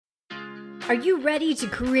Are you ready to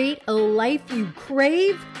create a life you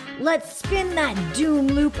crave? Let's spin that doom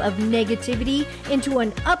loop of negativity into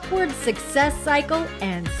an upward success cycle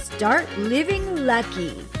and start living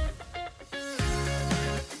lucky.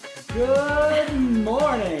 Good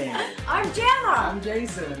morning. I'm Jana. I'm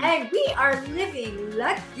Jason. And we are living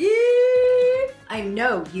lucky. I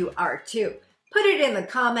know you are too. Put it in the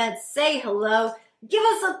comments. Say hello. Give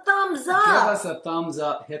us a thumbs up. Give us a thumbs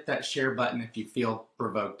up. Hit that share button if you feel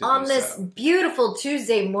provoked to on do this so. Beautiful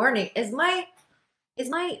Tuesday morning. Do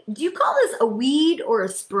you call this a weed or a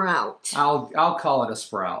sprout? I'll call it a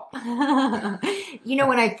sprout. You know,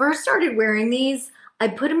 when I first started wearing these, I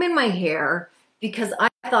put them in my hair because I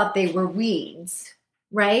thought they were weeds,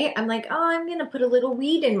 right? I'm like, oh, I'm going to put a little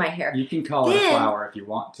weed in my hair. You can call it a flower if you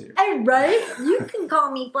want to. Right? You can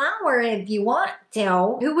call me flower if you want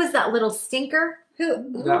to. Who was that little stinker?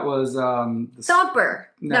 Who? That was Thumper.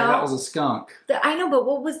 No, that was a skunk. I know, but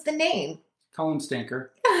what was the name? Call him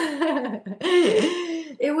Stinker.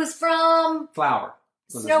 It was from Flower.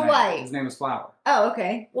 Snow White. His name was Flower. Oh,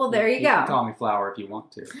 okay. Well, there you go. You can call me Flower if you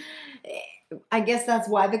want to. I guess that's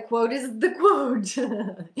why the quote is the quote.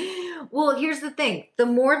 Well, here's the thing. The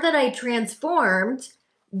more that I transformed,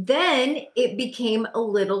 then it became a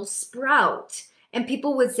little sprout. And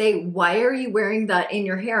people would say, why are you wearing that in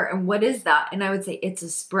your hair? And what is that? And I would say, it's a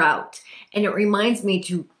sprout. And it reminds me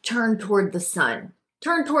to turn toward the sun.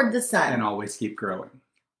 Turn toward the sun. And always keep growing.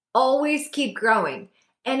 Always keep growing.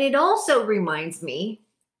 And it also reminds me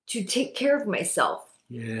to take care of myself.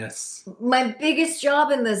 Yes. My biggest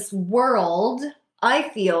job in this world, I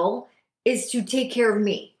feel, is to take care of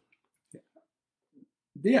me.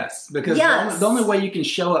 Yes, because Yes. The only way you can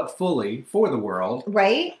show up fully for the world,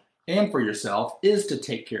 Right? and for yourself, is to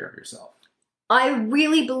take care of yourself. I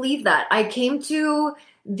really believe that. I came to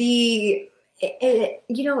this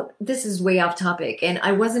is way off topic, and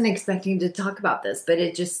I wasn't expecting to talk about this, but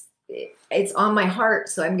it's on my heart,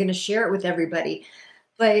 so I'm going to share it with everybody.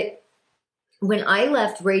 But when I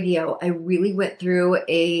left radio, I really went through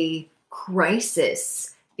a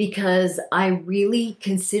crisis because I really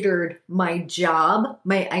considered my job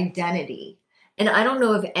my identity. And I don't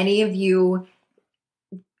know if any of you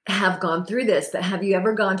have gone through this, but have you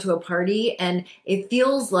ever gone to a party and it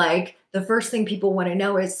feels like the first thing people want to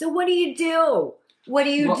know is, so what do you do? What do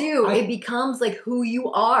you do? It becomes like who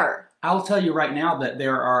you are. I'll tell you right now that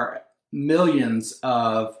there are millions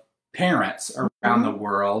of parents around the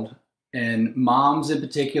world, and moms in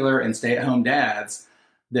particular, and stay-at-home dads,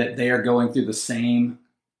 that they are going through the same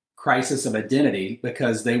crisis of identity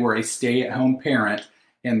because they were a stay-at-home parent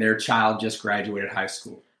and their child just graduated high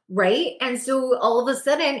school. Right? And so all of a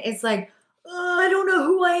sudden it's like, oh, I don't know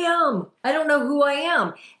who I am. I don't know who I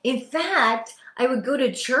am. In fact, I would go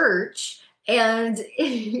to church and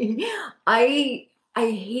I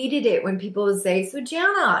hated it when people would say, so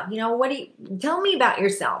Jana, tell me about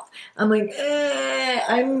yourself. I'm like,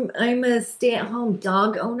 I'm a stay-at-home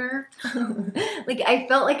dog owner. Like I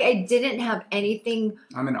felt like I didn't have anything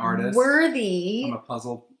I'm an artist. worthy. I'm a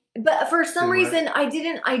puzzle. But for some reason, I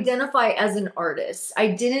didn't identify as an artist. I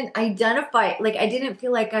didn't identify, I didn't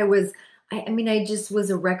feel like I was, I just was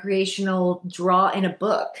a recreational draw in a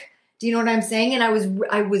book. Do you know what I'm saying? And I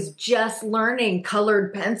was just learning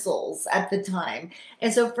colored pencils at the time.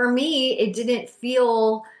 And so for me, it didn't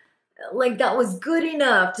feel like that was good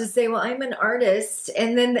enough to say, well, I'm an artist.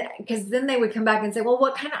 And then, because then they would come back and say, well,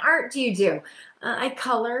 what kind of art do you do? I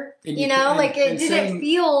color, it didn't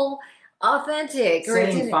feel authentic.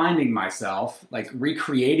 Finding myself,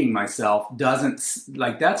 recreating myself doesn't,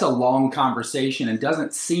 that's a long conversation and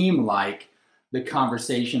doesn't seem like the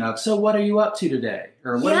conversation of, so what are you up to today?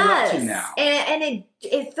 Or what are you up to now? And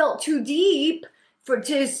it felt too deep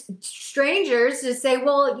to strangers to say,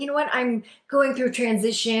 well, you know what? I'm going through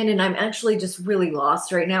transition and I'm actually just really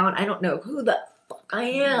lost right now. And I don't know who the fuck I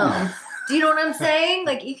am. Do you know what I'm saying?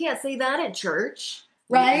 You can't say that at church.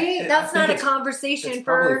 Right? That's not a conversation it's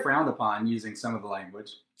probably frowned upon using some of the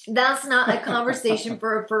language. That's not a conversation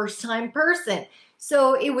for a first-time person.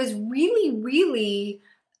 So it was really, really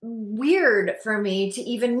weird for me to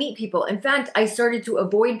even meet people. In fact, I started to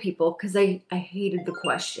avoid people because I hated the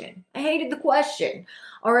question.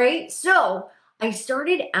 All right? So I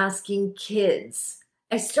started asking kids.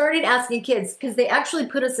 Because they actually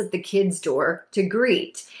put us at the kids' door to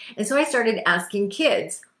greet. And so I started asking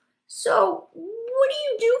kids, so what do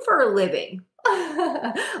you do for a living?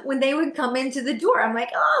 When they would come into the door, I'm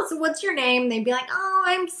like, oh, so what's your name? They'd be like, oh,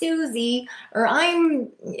 I'm Susie. Or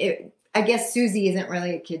I guess Susie isn't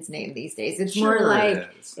really a kid's name these days. It's more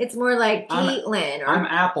like Caitlin. I'm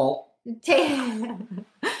Apple.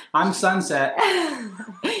 I'm Sunset.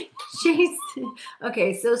 Jason.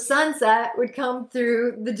 Okay, so Sunset would come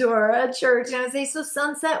through the door at church and I'd say, so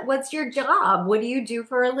Sunset, what's your job? What do you do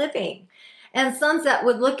for a living? And Sunset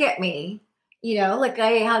would look at me, like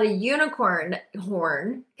I had a unicorn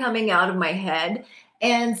horn coming out of my head.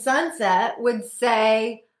 And Sunset would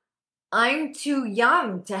say, I'm too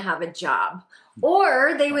young to have a job.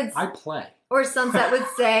 Or they would... I play. Or Sunset would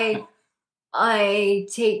say, I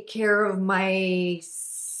take care of my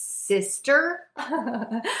sister.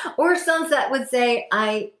 Or Sunset would say,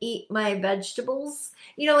 I eat my vegetables.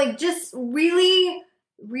 Just really,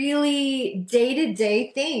 really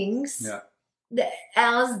day-to-day things. Yeah.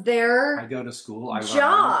 As their I go to school. I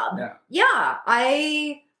job. Learn. Yeah.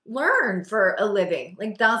 I learn for a living.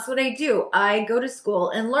 That's what I do. I go to school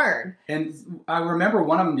and learn. And I remember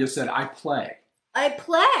one of them just said, I play. I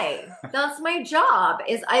play. That's my job,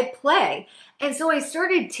 is I play. And so I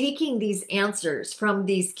started taking these answers from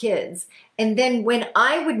these kids. And then when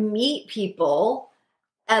I would meet people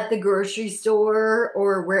at the grocery store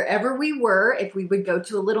or wherever we were, if we would go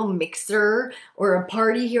to a little mixer or a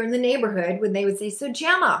party here in the neighborhood, when they would say, so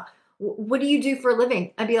Jana, what do you do for a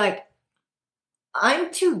living? I'd be like,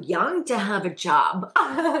 I'm too young to have a job.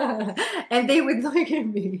 And they would look at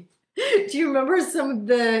me. Do you remember some of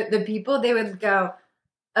the people? They would go,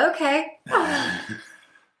 okay.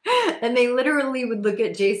 And they literally would look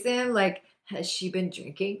at Jason like, has she been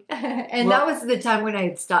drinking? And that was the time when I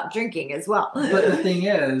had stopped drinking as well. But the thing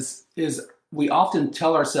is we often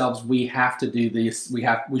tell ourselves we have to do this,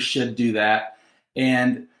 we should do that.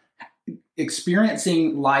 And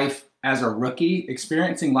experiencing life as a rookie,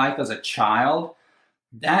 experiencing life as a child,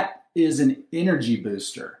 that is an energy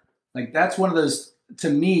booster. That's one of those, to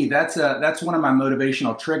me, that's one of my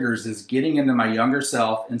motivational triggers, is getting into my younger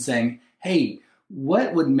self and saying, hey,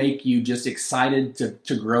 what would make you just excited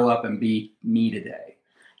to grow up and be me today?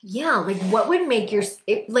 Yeah. What would make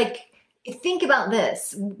think about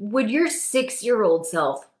this. Would your 6-year-old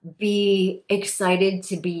self be excited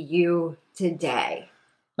to be you today?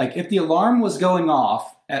 If the alarm was going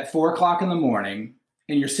off at 4:00 in the morning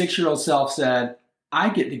and your 6-year-old self said, I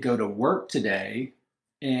get to go to work today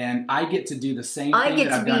and I get to do the same thing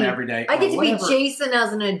that I've done every day. I get to be Jason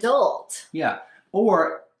as an adult. Yeah.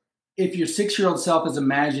 Or if your 6-year-old self is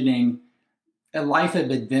imagining a life of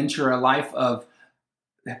adventure, a life of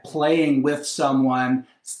playing with someone,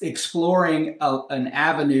 exploring an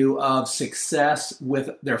avenue of success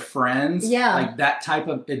with their friends, that type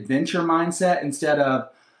of adventure mindset, instead of,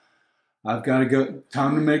 I've got to go,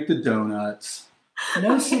 time to make the donuts.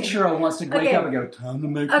 No 6-year-old wants to wake up and go, time to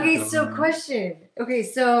make the donuts. So question.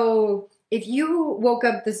 So if you woke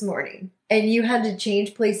up this morning and you had to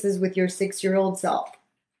change places with your 6-year-old self,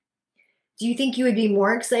 do you think you would be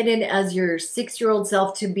more excited as your 6-year-old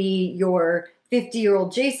self to be your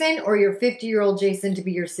 50-year-old Jason, or your 50-year-old Jason to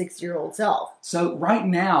be your 6-year-old self? So right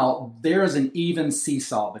now, there is an even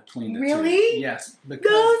seesaw between the two. Really? Yes.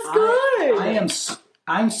 Because that's good.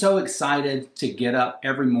 I'm so excited to get up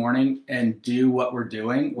every morning and do what we're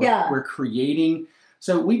doing. We're creating.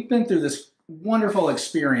 So we've been through this wonderful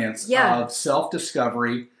experience of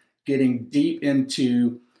self-discovery, getting deep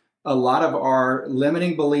into a lot of our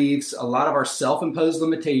limiting beliefs, a lot of our self-imposed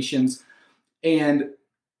limitations. And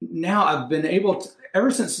now I've been able to,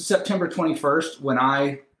 ever since September 21st, when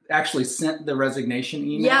I actually sent the resignation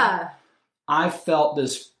email, I felt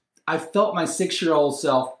my 6-year-old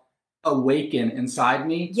self awaken inside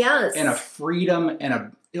me. Yes. And a freedom,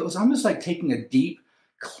 and it was almost like taking a deep,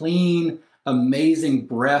 clean, amazing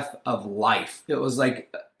breath of life. It was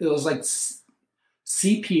like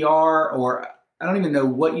CPR, or I don't even know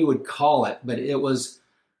what you would call it, but it was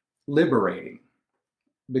liberating.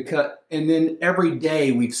 And then every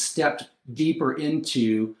day we've stepped deeper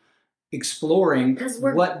into exploring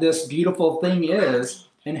what this beautiful thing is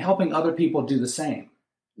and helping other people do the same.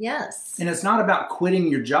 Yes. And it's not about quitting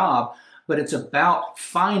your job, but it's about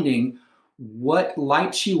finding what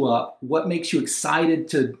lights you up, what makes you excited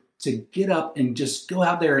to get up and just go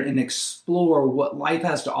out there and explore what life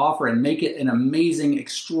has to offer and make it an amazing,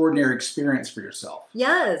 extraordinary experience for yourself.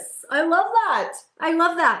 Yes. I love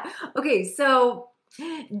that. Okay, so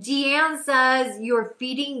Deanne says you're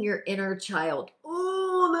feeding your inner child.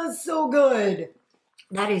 Oh, that's so good.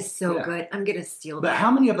 That is so good. I'm going to steal that. But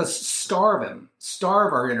how many of us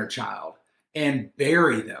starve our inner child and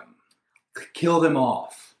bury them, kill them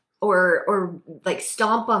off? Or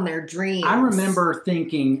stomp on their dreams. I remember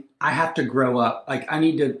thinking, I have to grow up. I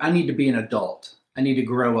need to be an adult. I need to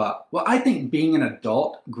grow up. Well, I think being an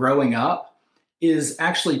adult, growing up, is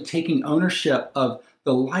actually taking ownership of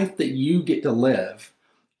the life that you get to live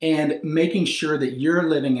and making sure that you're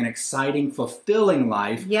living an exciting, fulfilling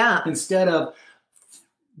life instead of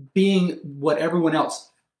being what everyone else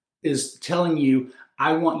is telling you.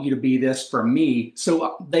 I want you to be this for me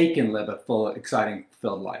so they can live a full, exciting,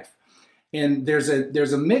 fulfilled life. And there's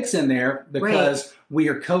a mix in there because we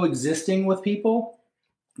are coexisting with people.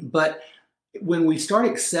 But when we start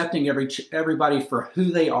accepting everybody for who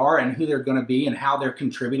they are and who they're going to be and how they're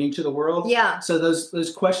contributing to the world. Yeah. So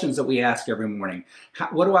those questions that we ask every morning,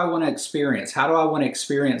 what do I want to experience? How do I want to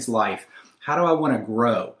experience life? How do I want to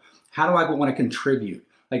grow? How do I want to contribute?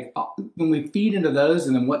 Like when we feed into those,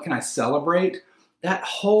 and then what can I celebrate? That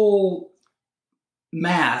whole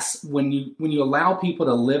mass, when you allow people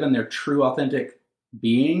to live in their true, authentic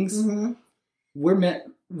beings, mm-hmm.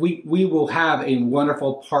 we will have a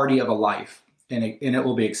wonderful party of a life, and it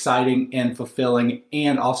will be exciting and fulfilling,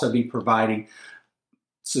 and also be providing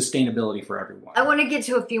sustainability for everyone. I want to get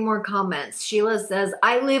to a few more comments. Sheila says,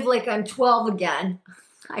 "I live like I'm 12 again."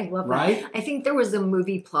 I love that. Right? I think there was a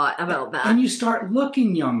movie plot about that. And you start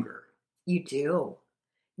looking younger. You do.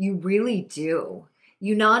 You really do.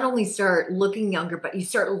 You not only start looking younger, but you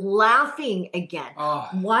start laughing again. Oh.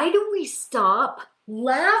 Why do we stop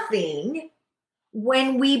laughing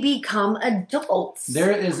when we become adults?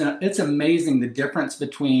 It's amazing the difference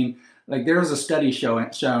between, like, there was a study shown,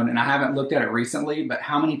 and I haven't looked at it recently, but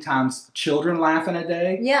how many times children laugh in a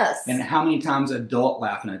day? Yes. And how many times adults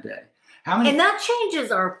laugh in a day? And that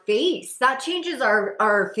changes our face. That changes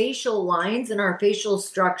our facial lines and our facial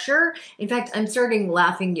structure. In fact, I'm starting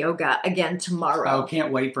laughing yoga again tomorrow. Oh,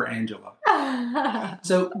 can't wait for Angela.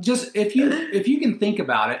 So just if you can think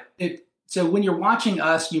about it, so when you're watching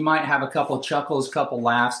us, you might have a couple chuckles, couple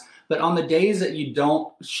laughs, but on the days that you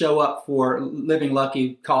don't show up for Living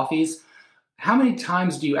Lucky coffees, how many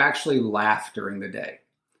times do you actually laugh during the day?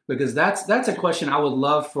 Because that's a question I would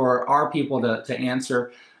love for our people to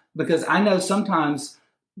answer. Because I know sometimes,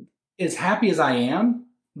 as happy as I am,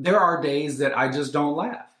 there are days that I just don't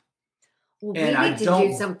laugh. Well, and I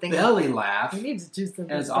don't belly laugh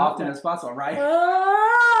as often as possible, right?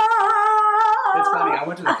 It's funny. I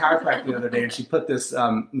went to the chiropractor the other day, and she put this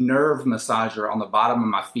nerve massager on the bottom of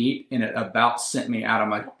my feet, and it about sent me out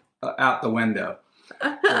the window.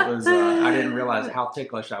 It was, I didn't realize how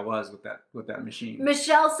ticklish I was with that machine.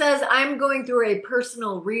 Michelle says, "I'm going through a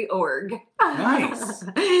personal reorg." Nice.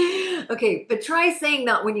 Okay, but try saying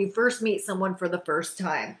that when you first meet someone for the first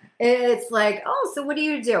time. It's like, "Oh, so what do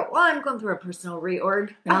you do?" "Well, I'm going through a personal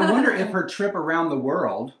reorg." And I wonder if her trip around the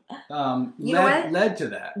world led to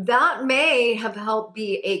that. That may have helped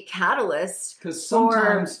be a catalyst. Because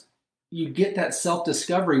sometimes you get that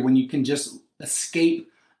self-discovery when you can just escape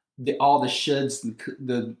all the shoulds,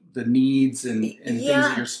 the needs, and things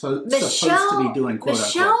that you're supposed to be doing, quote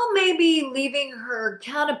Michelle unquote. may be leaving her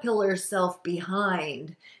caterpillar self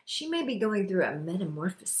behind. She may be going through a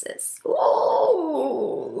metamorphosis.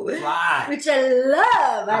 Ooh, fly. Which I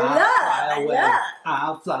love. I love.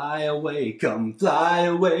 I'll fly away. Come fly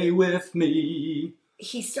away with me.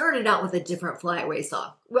 He started out with a different Fly Away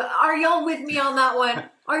song. Well, are y'all with me on that one?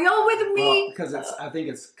 Are y'all with me? Because I think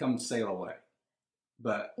it's Come Sail Away.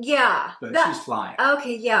 But she's flying.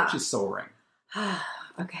 Okay, yeah. She's soaring.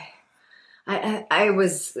 Okay. I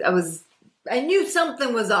knew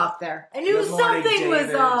something was off there. I knew something David,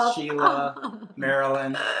 was off. Sheila,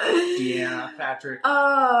 Marilyn, Deanna, Patrick.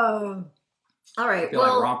 Oh. All right. I feel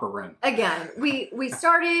like Romper Room. Again, we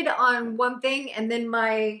started on one thing, and then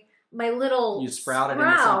my little into something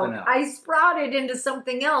else. I sprouted into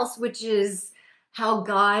something else, which is how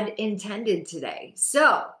God intended today.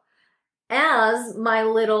 So, as my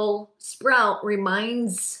little sprout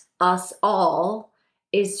reminds us all,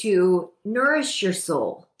 is to nourish your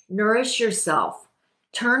soul, nourish yourself,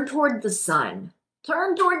 turn toward the sun,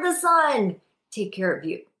 take care of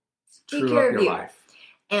you, take care of you. Life.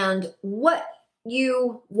 And what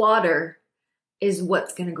you water is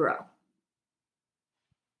what's going to grow.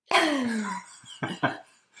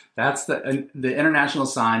 That's the international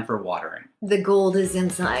sign for watering. The gold is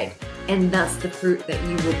inside, and that's the fruit that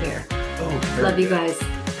you will bear. Oh, love you guys.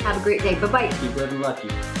 Have a great day. Bye-bye. Keep living lucky.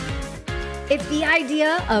 If the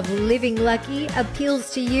idea of living lucky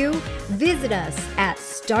appeals to you, visit us at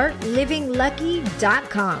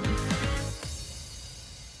startlivinglucky.com.